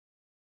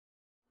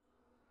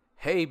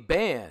Hey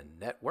Band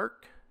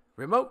Network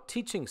Remote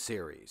Teaching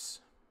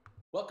Series.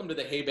 Welcome to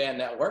the Hey Band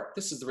Network.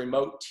 This is the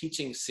Remote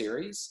Teaching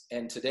Series,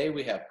 and today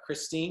we have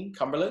Christine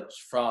Cumberledge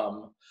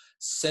from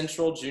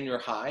Central Junior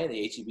High in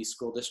the HEB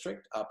School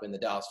District up in the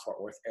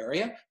Dallas-Fort Worth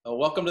area.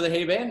 Welcome to the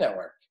Hey Band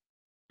Network.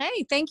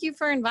 Hey, thank you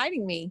for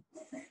inviting me.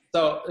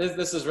 So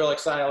this is really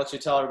exciting. I'll let you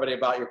tell everybody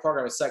about your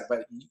program in a sec,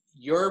 but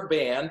your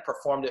band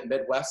performed at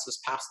Midwest this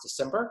past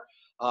December,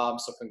 so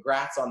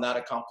congrats on that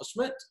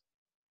accomplishment.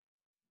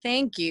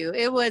 Thank you.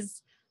 It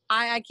was,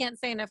 I can't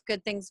say enough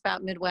good things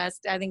about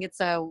Midwest. I think it's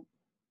a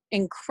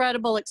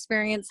incredible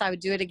experience. I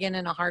would do it again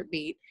in a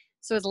heartbeat.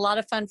 So it was a lot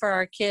of fun for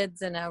our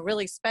kids and a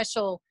really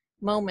special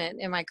moment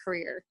in my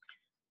career.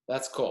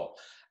 That's cool.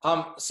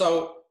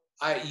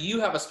 You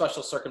have a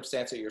special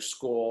circumstance at your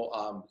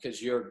school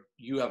because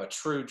you have a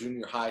true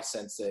junior high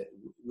sense that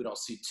we don't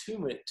see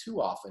too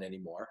often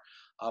anymore.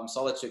 So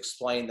I'll let you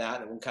explain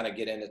that, and we'll kind of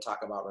get into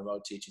talk about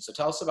remote teaching. So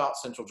tell us about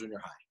Central Junior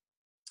High.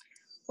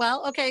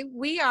 Well, okay,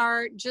 we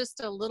are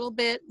just a little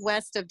bit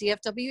west of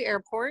DFW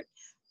Airport,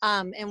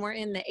 and we're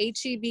in the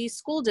HEB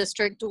School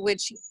District,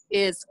 which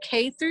is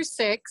K through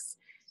 6,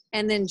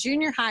 and then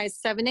junior high is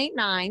 7, 8,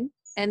 9,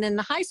 and then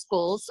the high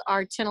schools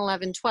are 10,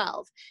 11,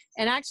 12.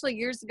 And actually,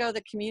 years ago,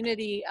 the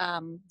community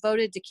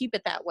voted to keep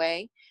it that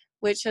way,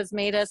 which has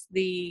made us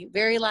the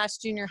very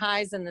last junior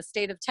highs in the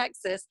state of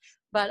Texas.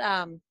 But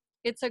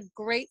it's a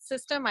great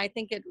system. I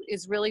think it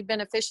is really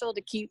beneficial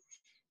to keep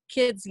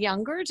kids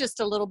younger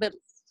just a little bit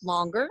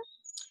longer,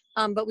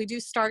 but we do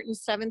start in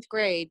 7th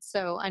grade.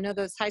 So I know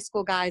those high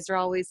school guys are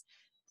always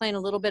playing a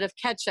little bit of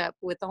catch up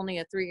with only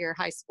a 3-year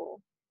high school.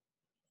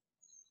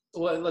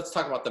 Well, let's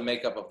talk about the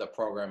makeup of the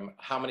program.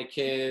 How many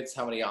kids,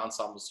 how many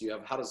ensembles do you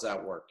have? How does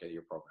that work at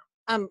your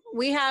program?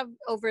 We have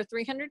over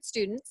 300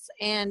 students,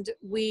 and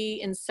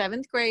in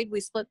 7th grade, we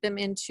split them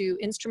into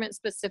instrument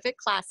specific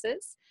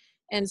classes.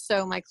 And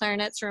so my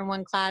clarinets are in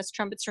one class,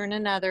 trumpets are in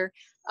another,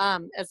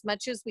 as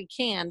much as we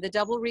can. The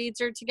double reeds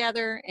are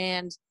together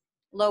and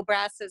low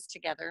brasses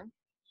together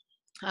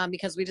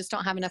because we just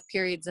don't have enough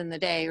periods in the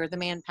day or the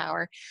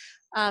manpower.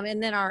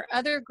 And then our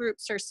other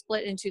groups are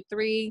split into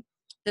 3.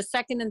 The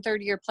 2nd and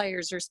 3rd year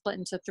players are split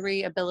into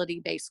 3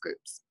 ability-based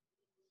groups.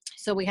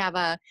 So we have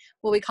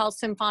what we call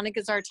symphonic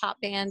as our top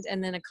band,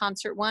 and then a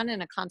concert 1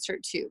 and a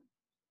concert 2.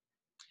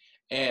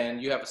 And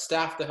you have a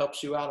staff that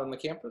helps you out on the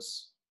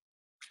campus?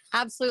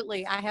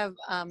 Absolutely. I have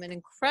an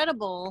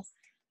incredible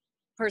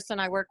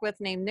person I work with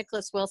named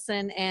Nicholas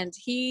Wilson, and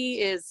he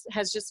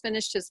has just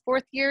finished his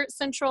 4th year at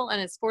Central and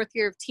his 4th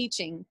year of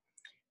teaching.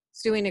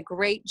 He's doing a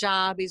great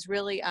job. He's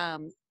really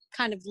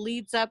kind of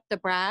leads up the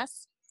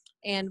brass,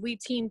 and we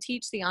team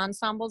teach the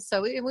ensembles,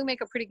 so we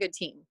make a pretty good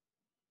team.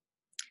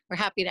 We're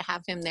happy to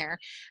have him there.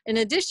 In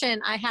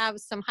addition, I have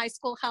some high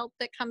school help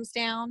that comes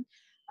down.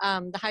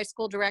 The high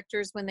school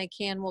directors, when they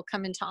can, will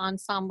come into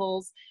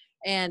ensembles,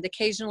 and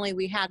occasionally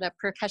we had a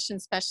percussion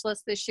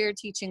specialist this year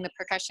teaching the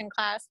percussion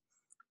class.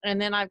 And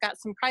then I've got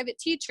some private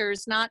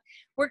teachers.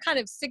 We're kind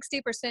of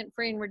 60%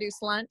 free and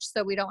reduced lunch,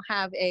 so we don't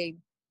have a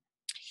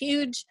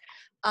huge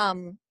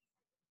amount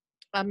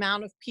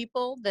of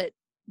people that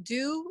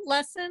do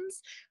lessons,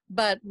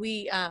 but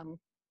we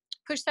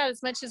push that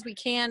as much as we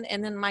can.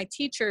 And then my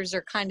teachers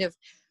are kind of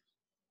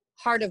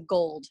heart of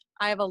gold.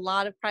 I have a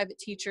lot of private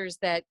teachers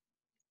that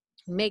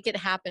make it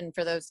happen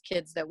for those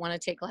kids that want to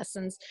take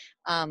lessons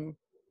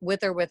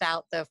with or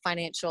without the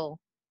financial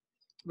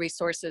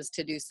resources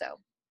to do so.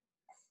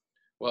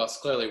 Well, it's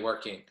clearly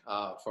working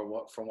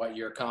from what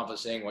you're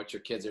accomplishing, what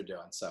your kids are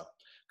doing. So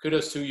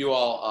kudos to you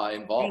all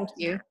involved.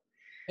 Thank you.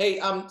 Hey,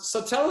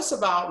 so tell us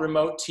about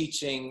remote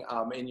teaching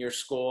in your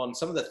school and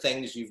some of the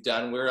things you've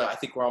done. I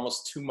think we're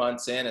almost 2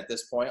 months in at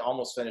this point,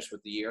 almost finished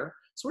with the year.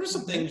 So what are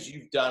some things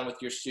you've done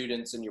with your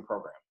students in your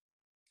program?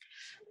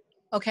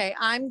 Okay,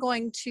 I'm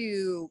going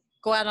to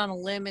go out on a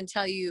limb and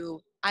tell you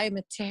I am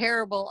a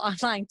terrible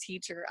online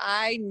teacher.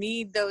 I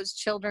need those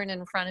children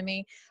in front of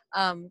me.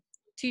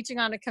 Teaching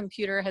on a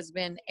computer has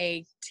been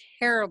a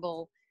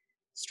terrible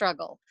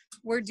struggle.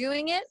 We're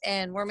doing it,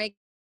 and we're making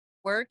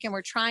it work, and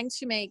we're trying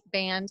to make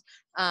band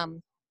a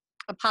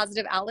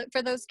positive outlet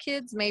for those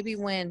kids. Maybe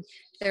when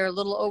they're a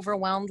little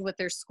overwhelmed with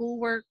their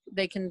schoolwork,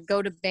 they can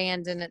go to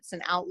band, and it's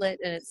an outlet,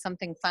 and it's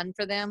something fun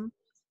for them.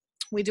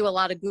 We do a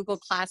lot of Google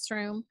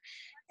Classroom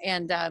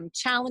and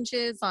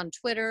challenges on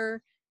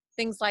Twitter,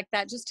 things like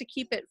that, just to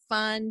keep it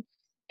fun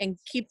and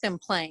keep them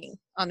playing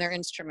on their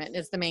instrument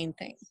is the main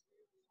thing.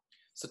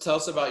 So tell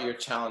us about your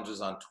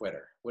challenges on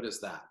Twitter. What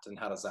is that, and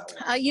how does that work?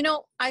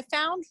 I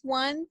found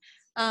one,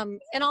 and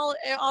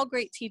all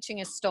great teaching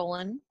is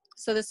stolen.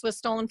 So this was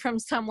stolen from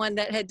someone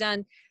that had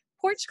done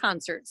porch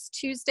concerts,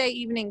 Tuesday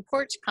evening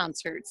porch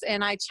concerts.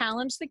 And I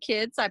challenged the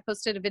kids. I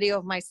posted a video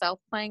of myself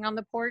playing on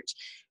the porch,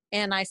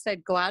 and I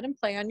said, go out and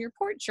play on your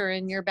porch or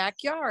in your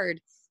backyard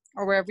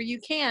or wherever you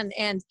can.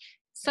 And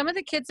some of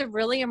the kids have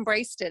really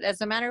embraced it. As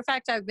a matter of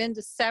fact, I've been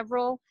to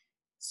several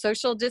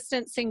social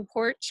distancing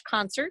porch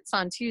concerts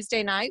on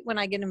Tuesday night when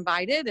I get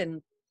invited,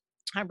 and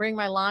I bring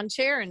my lawn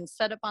chair and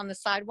set up on the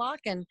sidewalk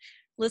and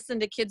listen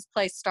to kids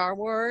play Star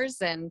Wars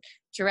and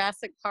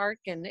Jurassic Park,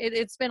 and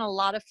it's been a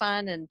lot of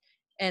fun.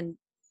 And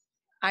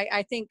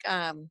I think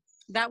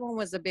that one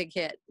was a big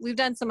hit. We've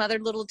done some other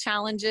little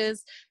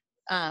challenges,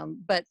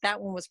 but that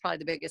one was probably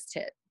the biggest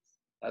hit.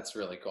 That's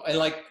really cool. And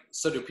like,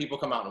 so do people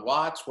come out and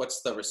watch?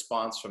 What's the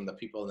response from the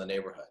people in the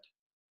neighborhood?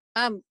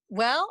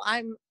 Well,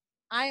 I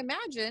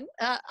imagine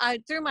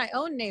through my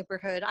own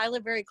neighborhood, I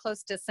live very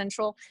close to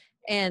Central,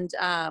 and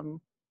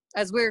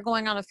as we were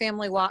going on a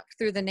family walk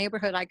through the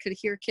neighborhood, I could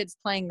hear kids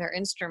playing their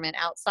instrument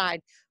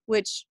outside,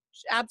 which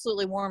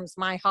absolutely warms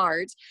my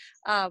heart.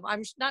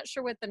 I'm not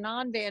sure what the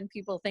non-band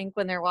people think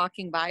when they're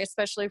walking by,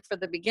 especially for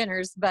the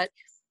beginners, but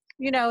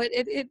you know,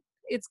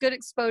 it's good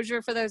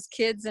exposure for those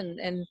kids,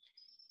 and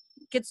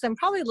gets them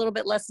probably a little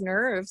bit less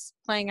nerves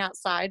playing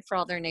outside for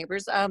all their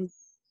neighbors.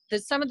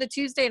 Some of the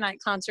Tuesday night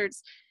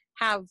concerts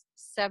have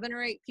 7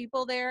 or 8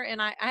 people there,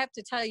 and I have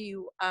to tell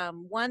you,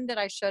 one that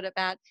I showed up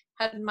at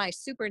had my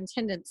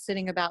superintendent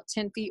sitting about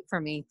 10 feet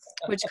from me,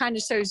 which kind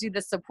of shows you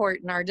the support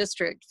in our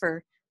district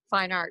for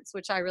fine arts,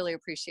 which I really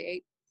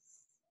appreciate.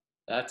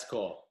 That's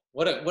cool.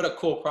 What a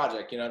cool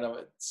project. You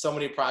know, so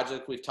many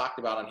projects we've talked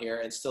about on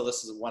here, and still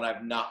this is one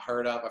I've not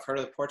heard of. I've heard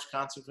of the porch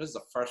concert. This is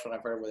the first one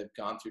I've heard where they've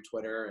gone through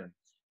Twitter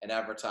and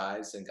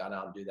advertised and gone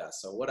out and do that.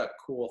 So what a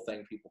cool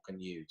thing people can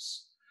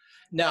use.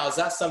 Now, is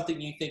that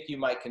something you think you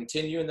might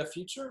continue in the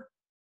future?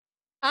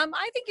 I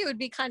think it would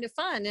be kind of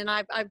fun, and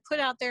I've put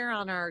out there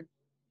on our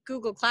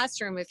Google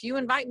Classroom, if you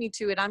invite me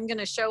to it, I'm going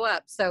to show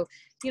up. So,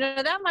 you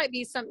know, that might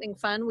be something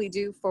fun we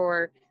do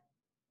for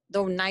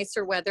the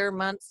nicer weather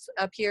months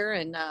up here,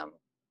 and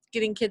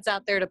getting kids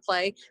out there to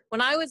play.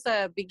 When I was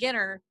a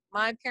beginner,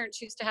 my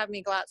parents used to have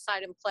me go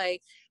outside and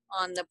play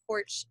on the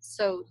porch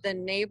so the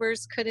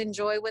neighbors could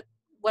enjoy what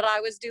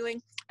I was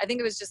doing. I think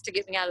it was just to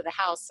get me out of the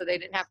house so they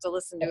didn't have to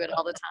listen to it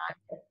all the time.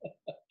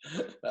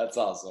 That's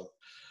awesome.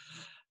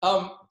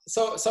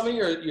 So some of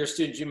your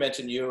students, you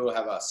mentioned you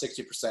have a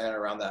 60%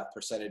 around that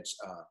percentage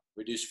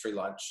reduced free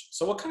lunch.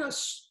 So what kind of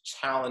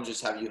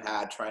challenges have you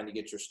had trying to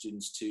get your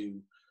students to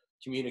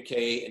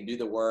communicate and do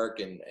the work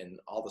and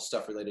all the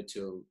stuff related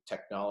to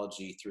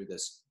technology through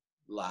this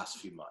last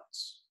few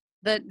months?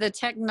 The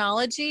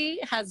technology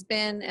has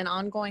been an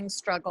ongoing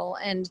struggle,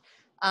 and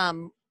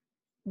our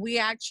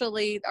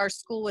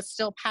school was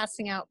still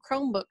passing out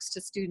Chromebooks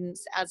to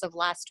students as of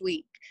last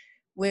week.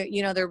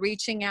 They're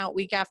reaching out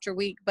week after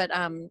week, but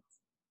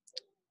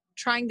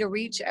trying to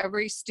reach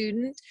every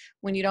student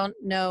when you don't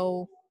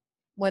know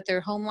what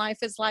their home life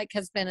is like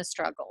has been a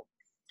struggle.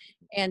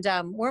 And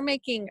we're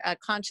making a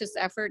conscious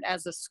effort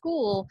as a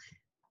school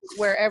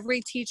where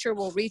every teacher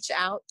will reach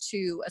out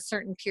to a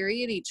certain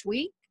period each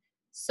week.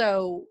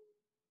 So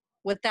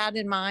with that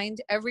in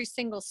mind, every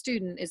single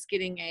student is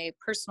getting a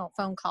personal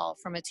phone call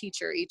from a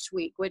teacher each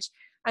week, which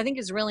I think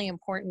is really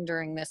important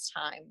during this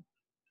time,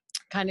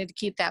 kind of to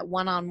keep that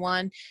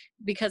one-on-one,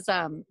 because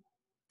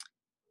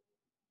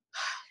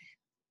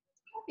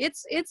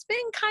it's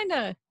been kind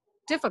of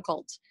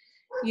difficult,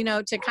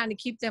 to kind of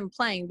keep them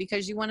playing,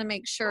 because you want to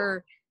make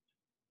sure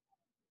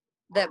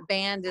that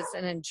band is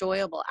an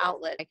enjoyable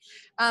outlet.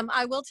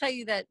 I will tell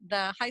you that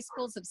the high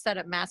schools have set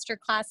up master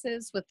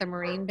classes with the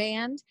Marine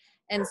Band.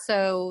 And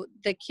so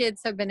the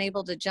kids have been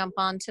able to jump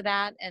onto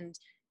that and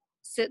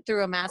sit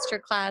through a master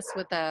class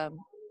with an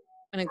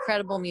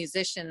incredible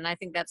musician. And I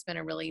think that's been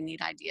a really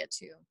neat idea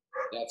too.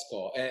 That's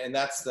cool. And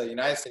that's the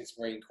United States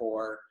Marine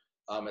Corps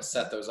has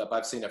set those up.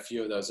 I've seen a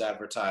few of those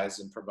advertised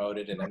and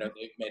promoted, and I know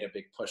they've made a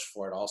big push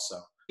for it also.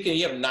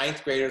 You have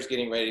 9th graders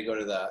getting ready to go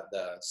to the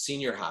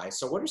senior high.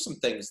 So what are some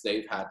things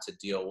they've had to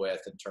deal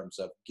with in terms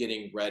of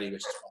getting ready, which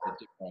is probably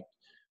different?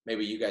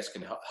 Maybe you guys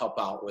can help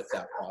out with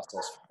that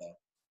process for them.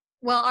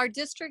 Well, our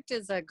district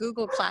is a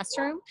Google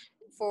Classroom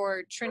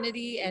for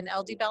Trinity and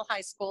LD Bell High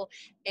School,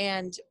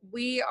 and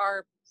we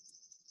are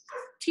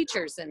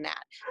teachers in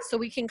that. So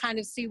we can kind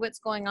of see what's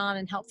going on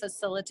and help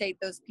facilitate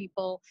those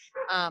people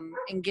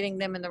and getting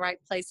them in the right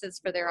places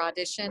for their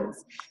auditions.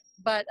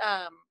 But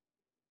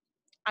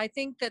I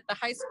think that the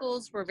high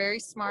schools were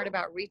very smart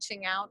about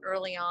reaching out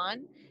early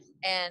on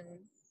and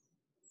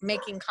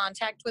making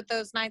contact with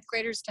those 9th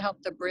graders to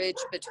help the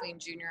bridge between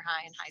junior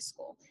high and high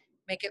school,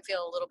 make it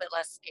feel a little bit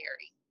less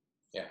scary.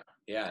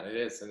 Yeah, it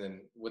is. And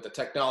then with the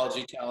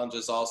technology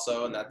challenges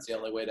also, and that's the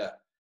only way to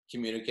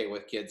communicate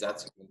with kids,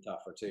 that's even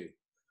tougher too.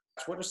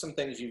 What are some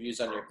things you've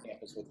used on your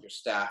campus with your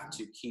staff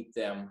to keep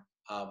them,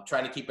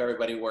 trying to keep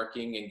everybody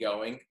working and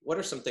going? What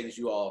are some things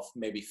you all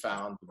maybe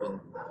found?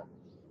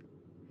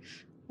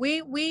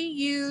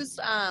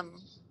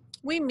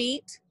 We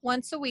meet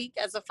once a week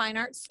as a fine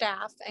arts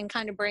staff and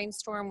kind of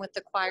brainstorm with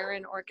the choir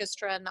and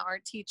orchestra and the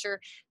art teacher,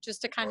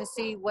 just to kind of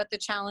see what the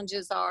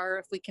challenges are,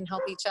 if we can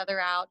help each other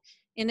out.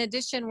 In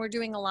addition, we're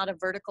doing a lot of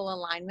vertical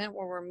alignment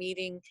where we're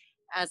meeting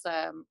as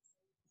a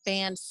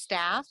band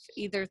staff,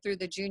 either through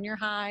the junior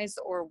highs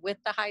or with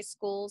the high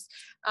schools.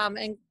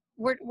 And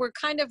we're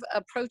kind of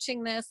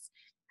approaching this,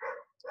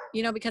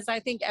 because I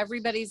think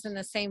everybody's in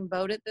the same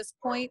boat at this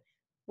point,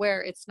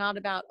 where it's not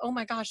about, oh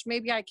my gosh,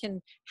 maybe I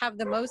can have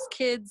the most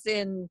kids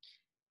in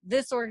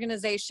this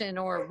organization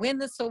or win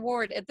this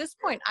award. At this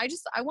point,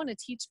 I want to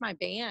teach my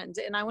band,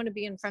 and I want to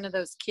be in front of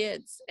those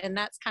kids. And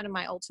that's kind of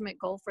my ultimate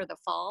goal for the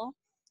fall,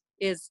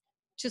 is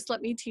just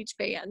let me teach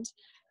band,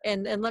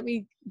 and let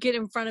me get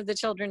in front of the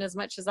children as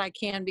much as I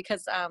can,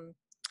 because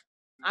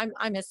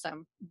I miss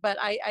them. But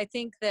I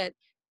think that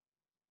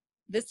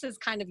this has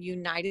kind of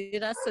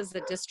united us as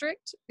a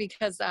district,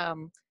 because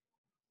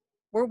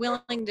we're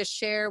willing to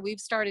share. We've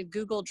started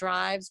Google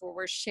Drives where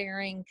we're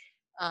sharing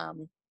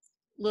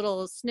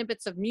little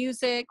snippets of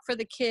music for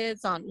the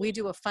kids. We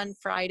do a Fun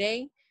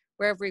Friday,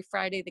 where every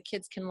Friday the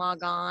kids can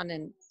log on,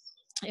 and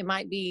it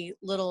might be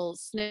little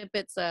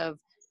snippets of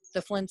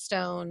the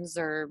Flintstones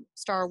or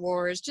Star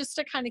Wars, just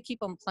to kind of keep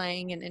them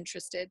playing and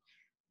interested.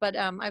 But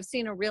I've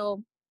seen a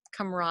real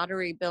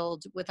camaraderie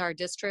build with our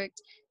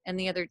district and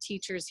the other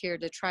teachers here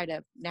to try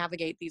to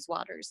navigate these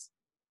waters.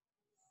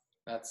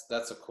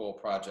 That's a cool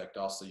project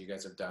also you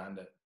guys have done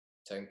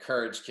to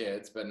encourage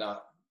kids, but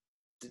not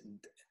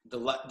the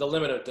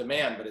limit of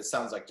demand, but it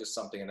sounds like just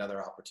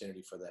another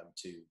opportunity for them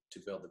to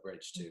build the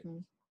bridge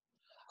too.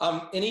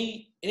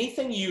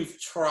 Anything you've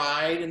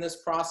tried in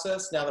this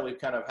process, now that we've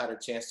kind of had a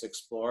chance to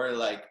explore,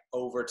 like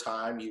over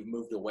time you've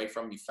moved away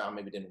from, you found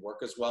maybe didn't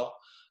work as well?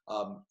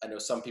 I know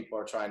some people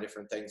are trying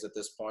different things at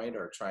this point,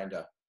 or trying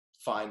to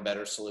find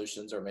better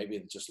solutions, or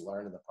maybe just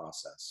learn in the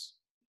process.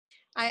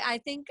 I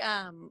think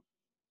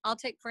I'll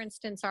take, for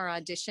instance, our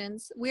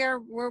auditions.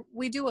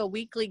 We do a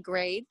weekly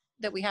grade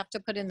that we have to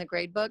put in the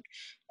grade book.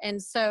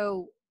 And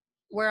so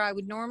where I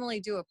would normally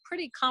do a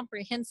pretty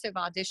comprehensive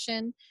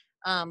audition,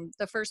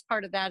 the first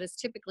part of that is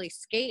typically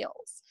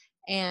scales.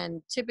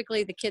 And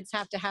typically the kids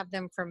have to have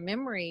them from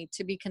memory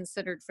to be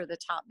considered for the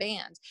top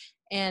band.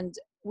 And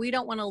we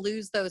don't want to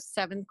lose those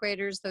 7th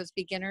graders, those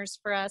beginners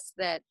for us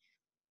that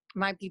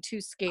might be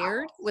too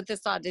scared with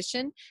this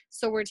audition.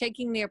 So we're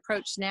taking the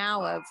approach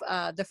now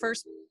of the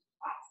first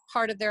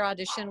part of their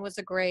audition was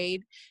a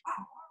grade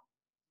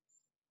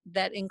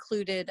that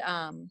included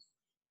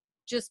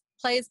just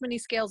play as many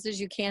scales as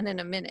you can in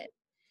a minute.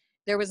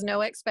 There was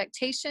no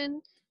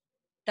expectation.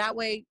 That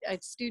way, a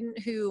student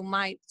who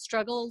might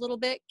struggle a little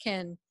bit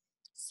can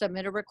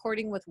submit a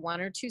recording with 1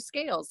 or 2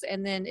 scales,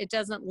 and then it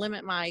doesn't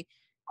limit my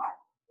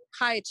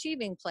high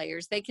achieving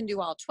players. They can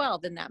do all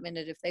 12 in that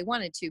minute if they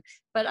wanted to.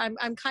 But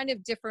I'm kind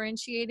of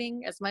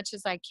differentiating as much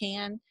as I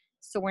can,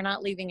 so we're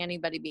not leaving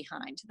anybody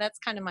behind. That's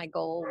kind of my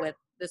goal with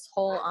this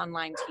whole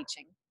online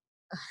teaching.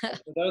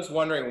 For those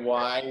wondering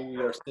why we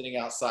are sitting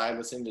outside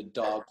listening to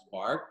dogs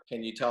bark,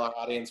 can you tell our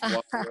audience why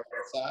we're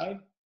outside?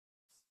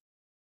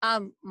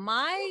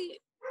 My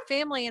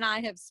family and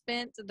I have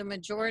spent the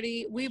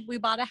majority, we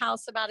bought a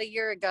house about a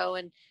year ago,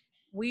 and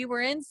we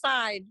were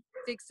inside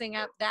fixing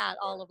up that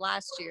all of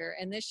last year.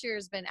 And this year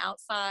has been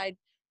outside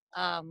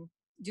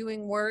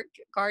doing work,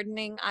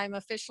 gardening. I'm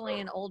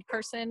officially an old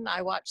person.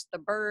 I watch the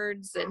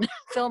birds and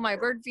fill my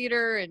bird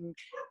feeder and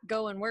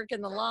go and work in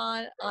the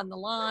lawn, on the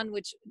lawn,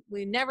 which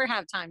we never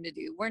have time to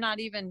do. We're not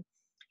even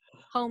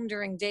home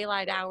during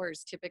daylight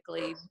hours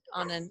typically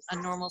on a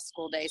normal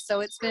school day.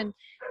 So it's been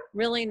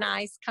really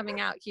nice coming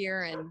out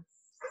here, and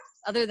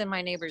other than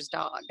my neighbor's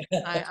dog,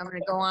 I'm going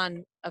to go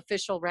on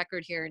official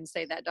record here and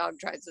say that dog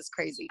drives us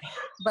crazy.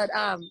 But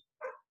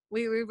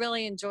we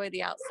really enjoy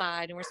the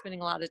outside, and we're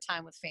spending a lot of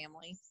time with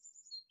family.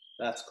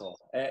 That's cool.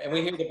 And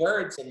we hear the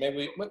birds, and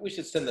maybe we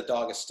should send the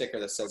dog a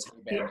sticker that says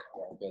 "Hey man,"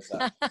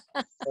 because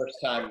first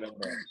time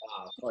member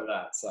for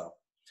that. So,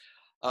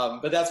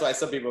 but that's why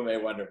some people may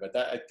wonder. But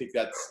I think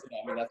that's,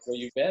 that's where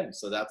you've been.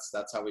 So that's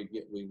how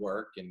we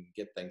work and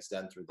get things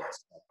done through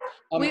this.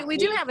 We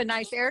do have a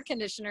nice air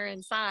conditioner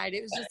inside.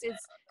 It was just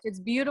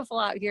it's beautiful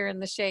out here in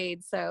the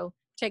shade. So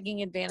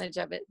taking advantage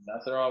of it.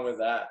 Nothing wrong with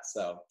that.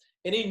 So,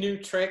 any new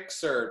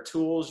tricks or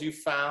tools you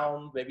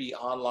found maybe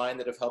online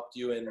that have helped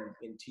you in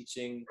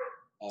teaching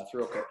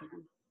through a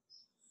computer?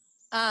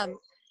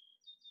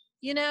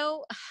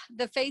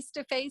 The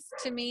face-to-face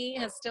to me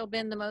has still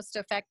been the most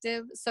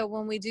effective. So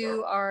when we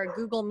do our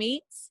Google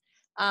Meets,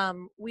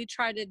 we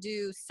try to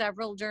do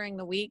several during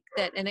the week,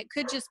 and it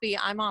could just be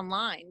I'm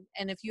online.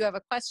 And if you have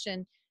a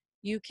question,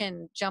 you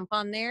can jump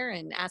on there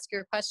and ask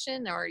your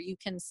question, or you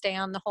can stay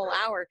on the whole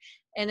hour.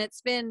 And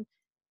it's been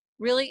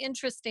really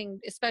interesting,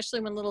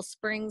 especially when little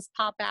springs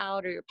pop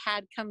out or your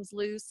pad comes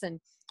loose and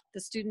the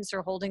students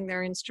are holding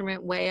their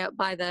instrument way up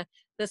by the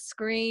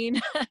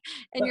screen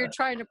and you're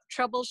trying to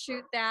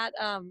troubleshoot that.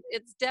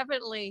 It's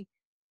definitely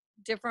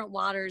different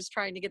waters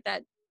trying to get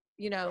that,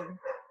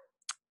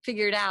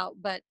 figured out.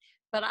 But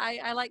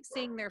I like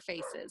seeing their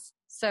faces.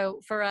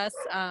 So for us,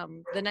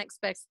 the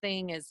next best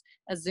thing is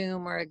a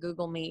Zoom or a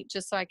Google Meet,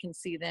 just so I can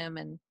see them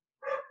and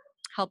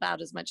help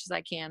out as much as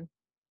I can.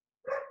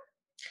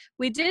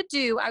 We did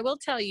I will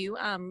tell you,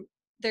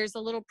 there's a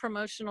little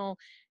promotional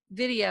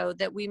video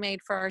that we made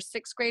for our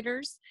 6th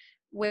graders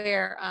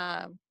where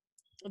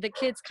the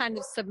kids kind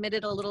of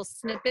submitted a little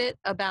snippet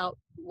about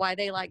why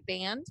they like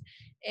band.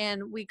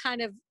 And we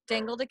kind of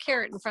dangled a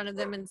carrot in front of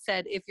them and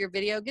said, if your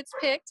video gets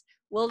picked,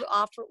 we'll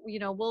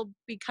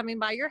be coming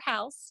by your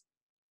house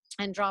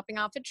and dropping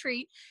off a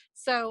treat.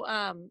 So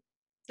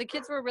the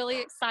kids were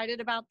really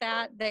excited about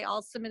that. They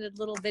all submitted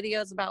little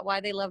videos about why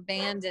they love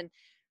band, and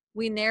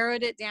we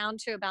narrowed it down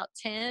to about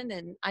 10.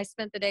 And I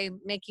spent the day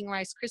making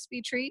Rice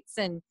Krispie treats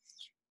and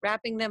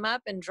wrapping them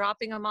up and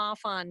dropping them off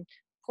on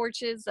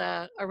porches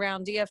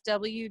around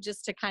DFW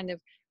just to kind of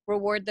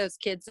reward those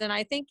kids. And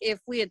I think if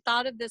we had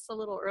thought of this a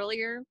little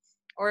earlier,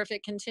 or if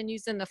it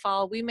continues in the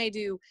fall, we may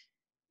do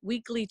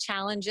weekly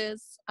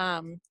challenges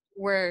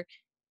where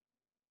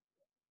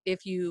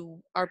if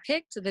you are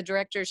picked, the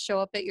directors show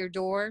up at your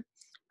door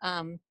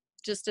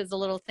just as a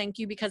little thank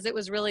you, because it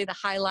was really the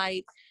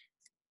highlight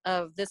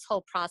of this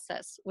whole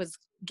process, was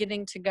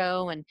getting to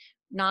go and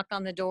knock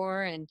on the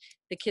door, and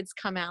the kids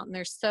come out and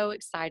they're so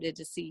excited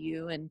to see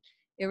you, and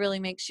it really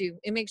makes you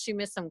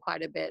miss them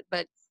quite a bit,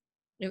 but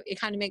it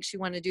kind of makes you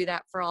want to do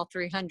that for all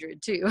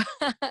 300 too.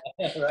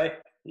 Right.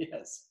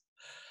 Yes.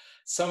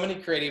 So many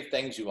creative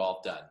things you've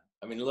all done.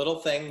 I mean, little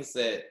things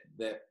that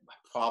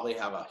probably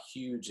have a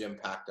huge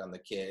impact on the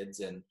kids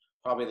and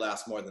probably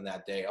last more than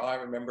that day. Oh, I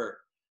remember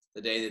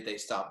the day that they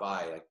stopped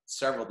by, like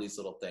several of these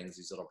little things,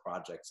 these little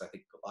projects, I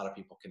think a lot of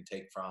people can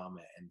take from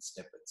and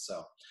snippets.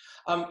 So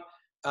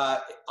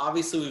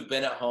obviously we've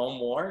been at home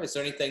more. Is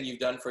there anything you've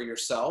done for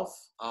yourself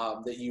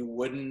that you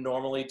wouldn't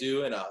normally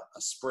do in a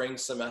spring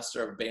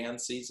semester of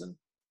band season?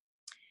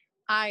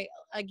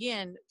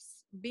 Again,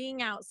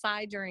 being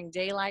outside during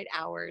daylight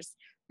hours,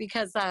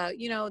 because,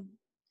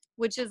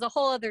 which is a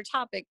whole other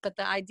topic, but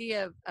the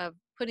idea of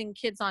putting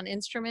kids on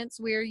instruments,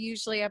 we're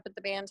usually up at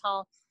the band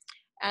hall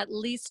at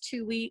least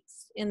 2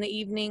 weeks in the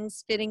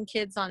evenings, fitting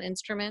kids on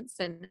instruments.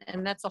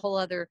 And that's a whole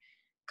other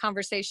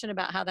conversation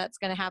about how that's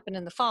going to happen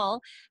in the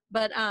fall.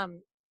 But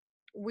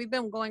we've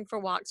been going for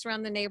walks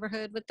around the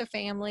neighborhood with the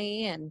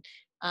family. And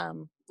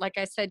like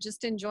I said,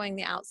 just enjoying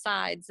the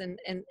outsides and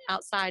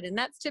outside. And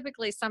that's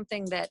typically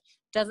something that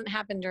doesn't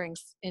happen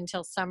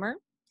until summer.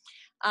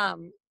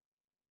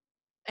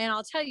 And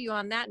I'll tell you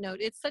on that note,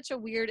 it's such a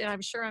weird, and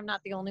I'm sure I'm not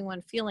the only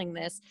one feeling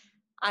this.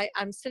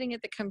 I'm sitting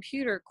at the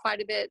computer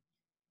quite a bit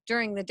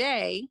during the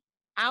day,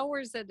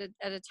 hours at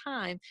a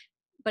time,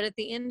 but at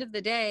the end of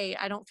the day,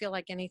 I don't feel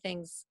like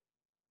anything's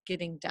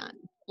getting done.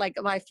 Like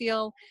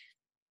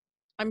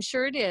I'm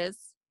sure it is,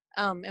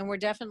 and we're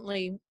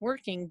definitely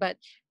working, but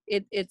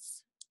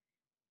it's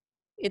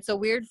a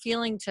weird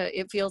feeling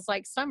it feels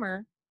like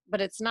summer,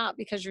 but it's not,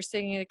 because you're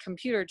sitting at a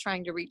computer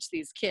trying to reach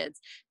these kids.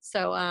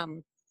 So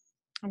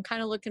I'm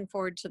kind of looking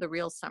forward to the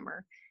real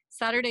summer.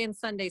 Saturday and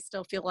Sunday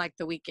still feel like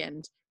the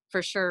weekend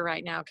for sure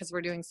right now, because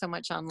we're doing so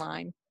much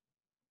online.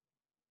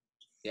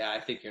 Yeah,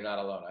 I think you're not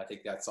alone. I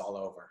think that's all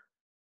over.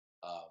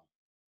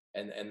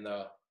 And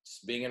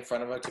just being in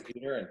front of a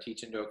computer and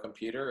teaching to a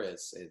computer it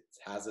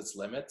has its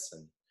limits,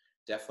 and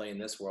definitely in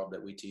this world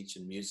that we teach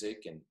in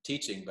music and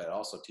teaching, but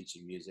also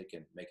teaching music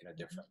and making a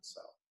difference.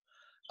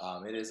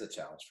 So it is a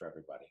challenge for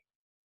everybody.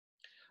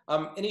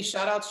 Any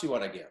shout outs you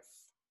want to give?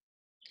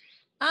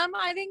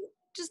 I think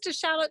just a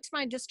shout out to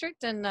my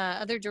district and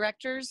other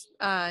directors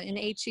in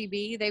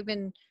HEB. They've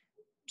been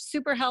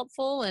super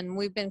helpful, and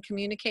we've been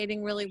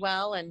communicating really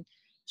well. And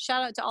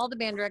shout out to all the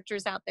band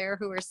directors out there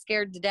who are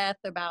scared to death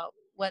about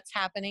what's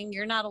happening.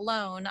 You're not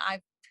alone. I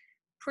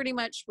pretty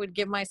much would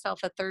give myself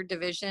a 3rd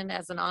division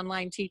as an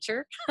online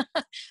teacher.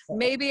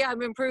 Maybe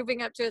I'm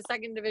improving up to a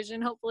 2nd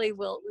division. Hopefully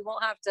we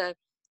won't have to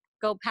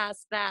go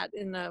past that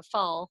in the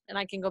fall, and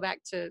I can go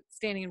back to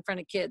standing in front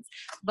of kids.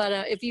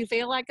 But if you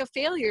feel like a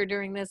failure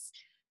during this,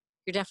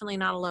 you're definitely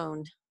not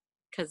alone,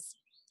 because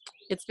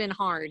it's been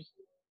hard.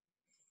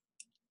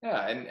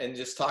 Yeah, and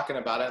just talking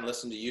about it and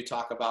listening to you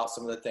talk about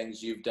some of the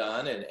things you've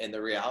done and the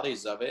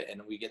realities of it,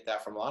 and we get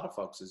that from a lot of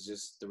folks, is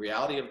just the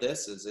reality of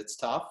this is it's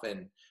tough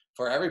and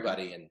for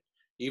everybody, and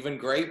even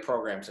great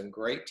programs and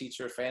great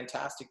teachers,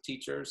 fantastic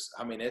teachers.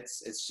 I mean,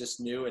 it's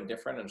just new and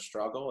different and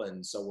struggle,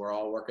 and so we're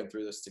all working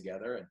through this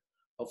together, and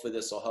hopefully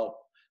this will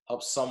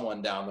help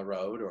someone down the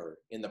road or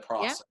in the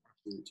process. Yeah.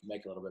 To make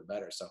it a little bit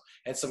better. So,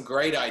 and some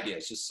great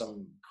ideas, just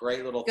some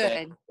great little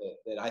things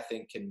that I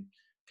think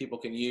people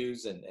can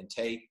use and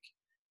take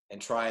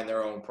and try in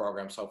their own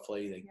programs.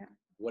 Hopefully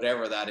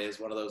whatever that is,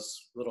 one of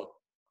those little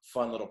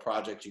fun little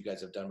projects you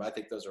guys have done. But I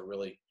think those are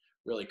really,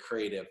 really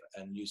creative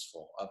and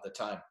useful of the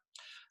time.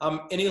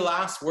 Any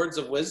last words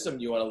of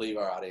wisdom you want to leave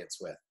our audience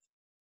with?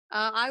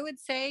 I would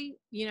say,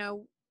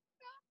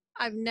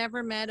 I've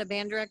never met a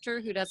band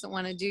director who doesn't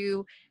want to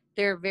do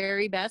their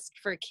very best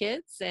for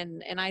kids.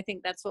 And I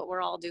think that's what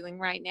we're all doing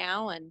right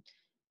now. And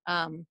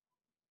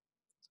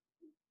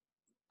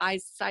I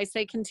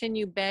say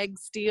continue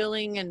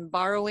stealing and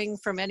borrowing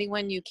from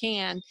anyone you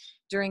can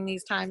during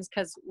these times,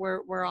 because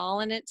we're all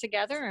in it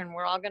together, and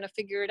we're all going to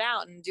figure it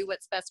out and do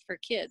what's best for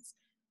kids,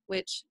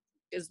 which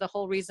is the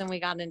whole reason we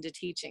got into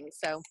teaching.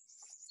 So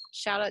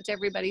shout out to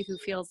everybody who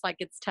feels like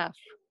it's tough,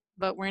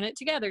 but we're in it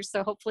together.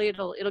 So hopefully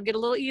it'll get a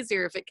little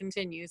easier if it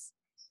continues.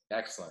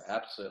 Excellent.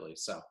 Absolutely.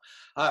 So,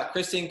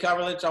 Christine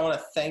Cumberledge, I want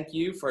to thank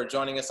you for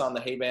joining us on the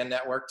Hey Band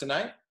Network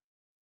tonight.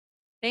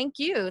 Thank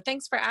you.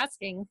 Thanks for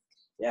asking.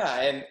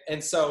 Yeah.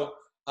 And so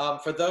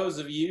For those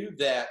of you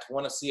that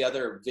want to see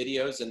other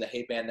videos in the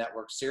Hey Band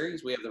Network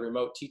series, we have the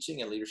Remote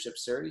Teaching and Leadership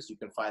series. You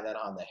can find that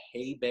on the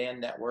Hey Band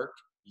Network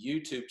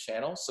YouTube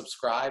channel.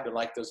 Subscribe and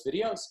like those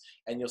videos,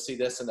 and you'll see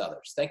this and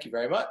others. Thank you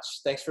very much.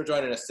 Thanks for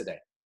joining us today.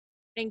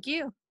 Thank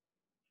you.